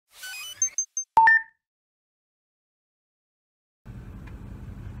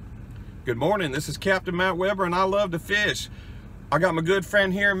Good morning, this is Captain Matt Weber and I love to fish. I got my good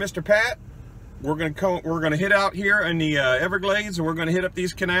friend here, Mr. Pat. We're gonna hit out here in the Everglades, and we're gonna hit up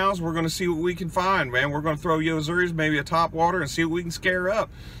these canals. We're gonna see what we can find, man. We're gonna throw Yozuris, maybe a top water, and see what we can scare up.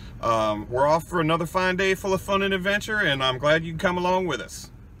 We're off for another fine day full of fun and adventure, and I'm glad you can come along with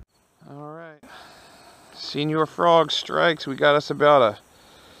us. All right, Senior Frog strikes. We got us about a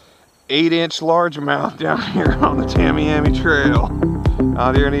 8-inch largemouth down here on the Tamiami Trail.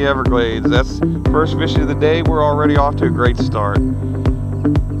 Out here in the Everglades. That's first fish of the day. We're already off to a great start.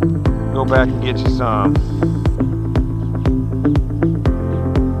 Go back and get you some.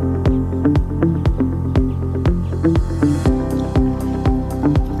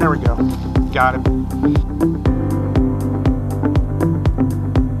 There we go. Got him.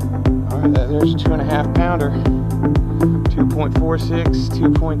 All right, there's a 2.5 pounder. 2.46,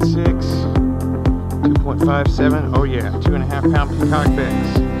 2.6. 2.57. Oh yeah, 2.5 pound peacock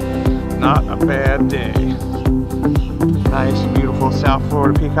bass. Not a bad day. Nice, beautiful South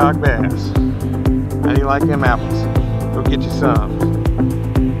Florida peacock bass. How do you like them apples? Go get you some.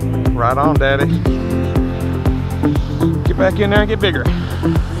 Right on, Daddy. Get back in there and get bigger.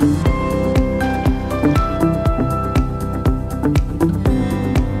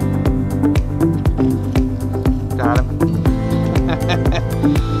 Got him.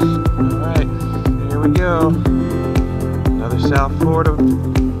 Go. Another South Florida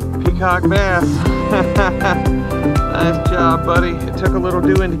peacock bass. Nice job, buddy. It took a little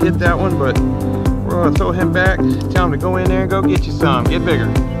doing to get that one, but we're gonna throw him back. Tell him to go in there and go get you some. Get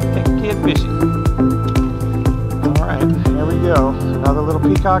bigger. Take a kid fishing. All right, there we go. Another little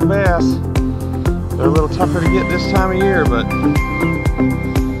peacock bass. They're a little tougher to get this time of year, but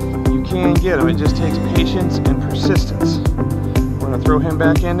you can get them. It just takes patience and persistence. Gonna throw him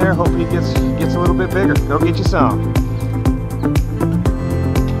back in there. Hope he gets a little bit bigger. Go get you some.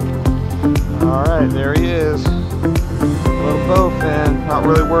 All right, there he is. A little bowfin. Not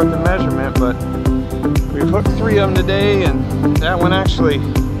really worth the measurement, but we've hooked 3 of them today, and that one actually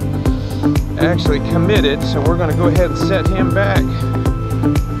committed. So we're gonna go ahead and set him back.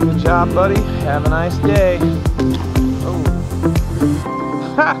 Good job, buddy. Have a nice day. Oh.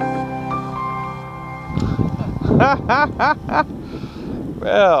 Ha!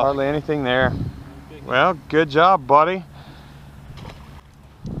 Well, hardly anything there. Well, good job, buddy.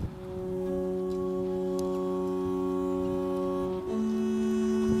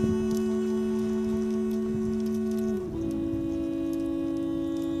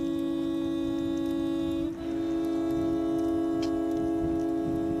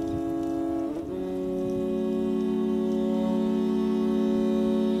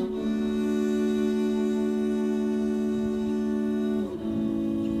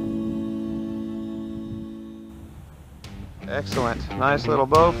 Excellent. Nice little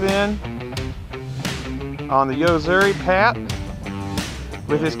bowfin on the Yozuri. Pat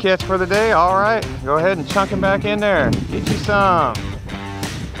with his catch for the day. All right, go ahead and chunk him back in there. Get you some.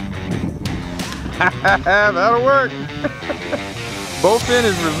 That'll work. Bowfin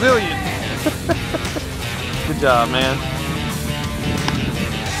is resilient. Good job, man.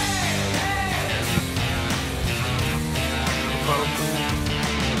 Bowfin.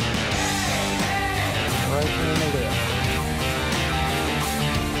 Right in the lip.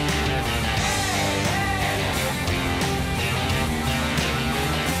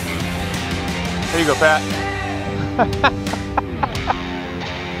 There you go, Pat.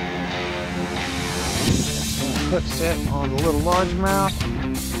 Hook set on the little largemouth.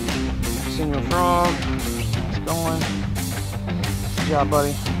 Senior frog. It's going. Good job,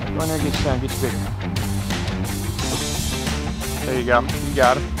 buddy. Go in there and get you some. Get you bigger. There you go. You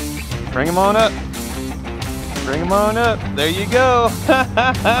got him. Bring him on up. Bring him on up. There you go.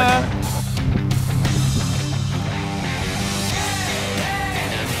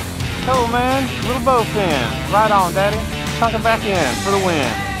 Oh man, little bowfin. Right on, Daddy. Chunk him back in for the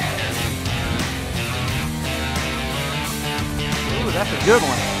win. Ooh, that's a good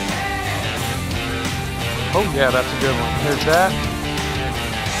one. Oh yeah, that's a good one. Here's that.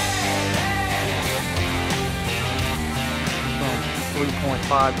 3.5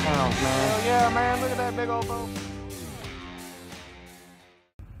 pounds, man. Oh yeah, man, look at that big old bow.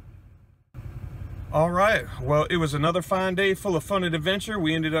 All right, well, it was another fine day full of fun and adventure.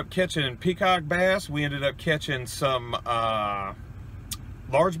 We ended up catching peacock bass. We ended up catching some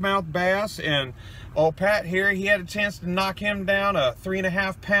largemouth bass, and old Pat here, he had a chance to knock him down a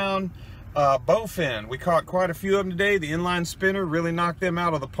 3.5 pound bowfin. We caught quite a few of them today. The inline spinner really knocked them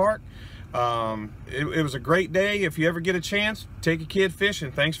out of the park. It was a great day. If you ever get a chance, take a kid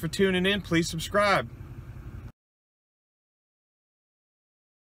fishing. Thanks for tuning in. Please subscribe.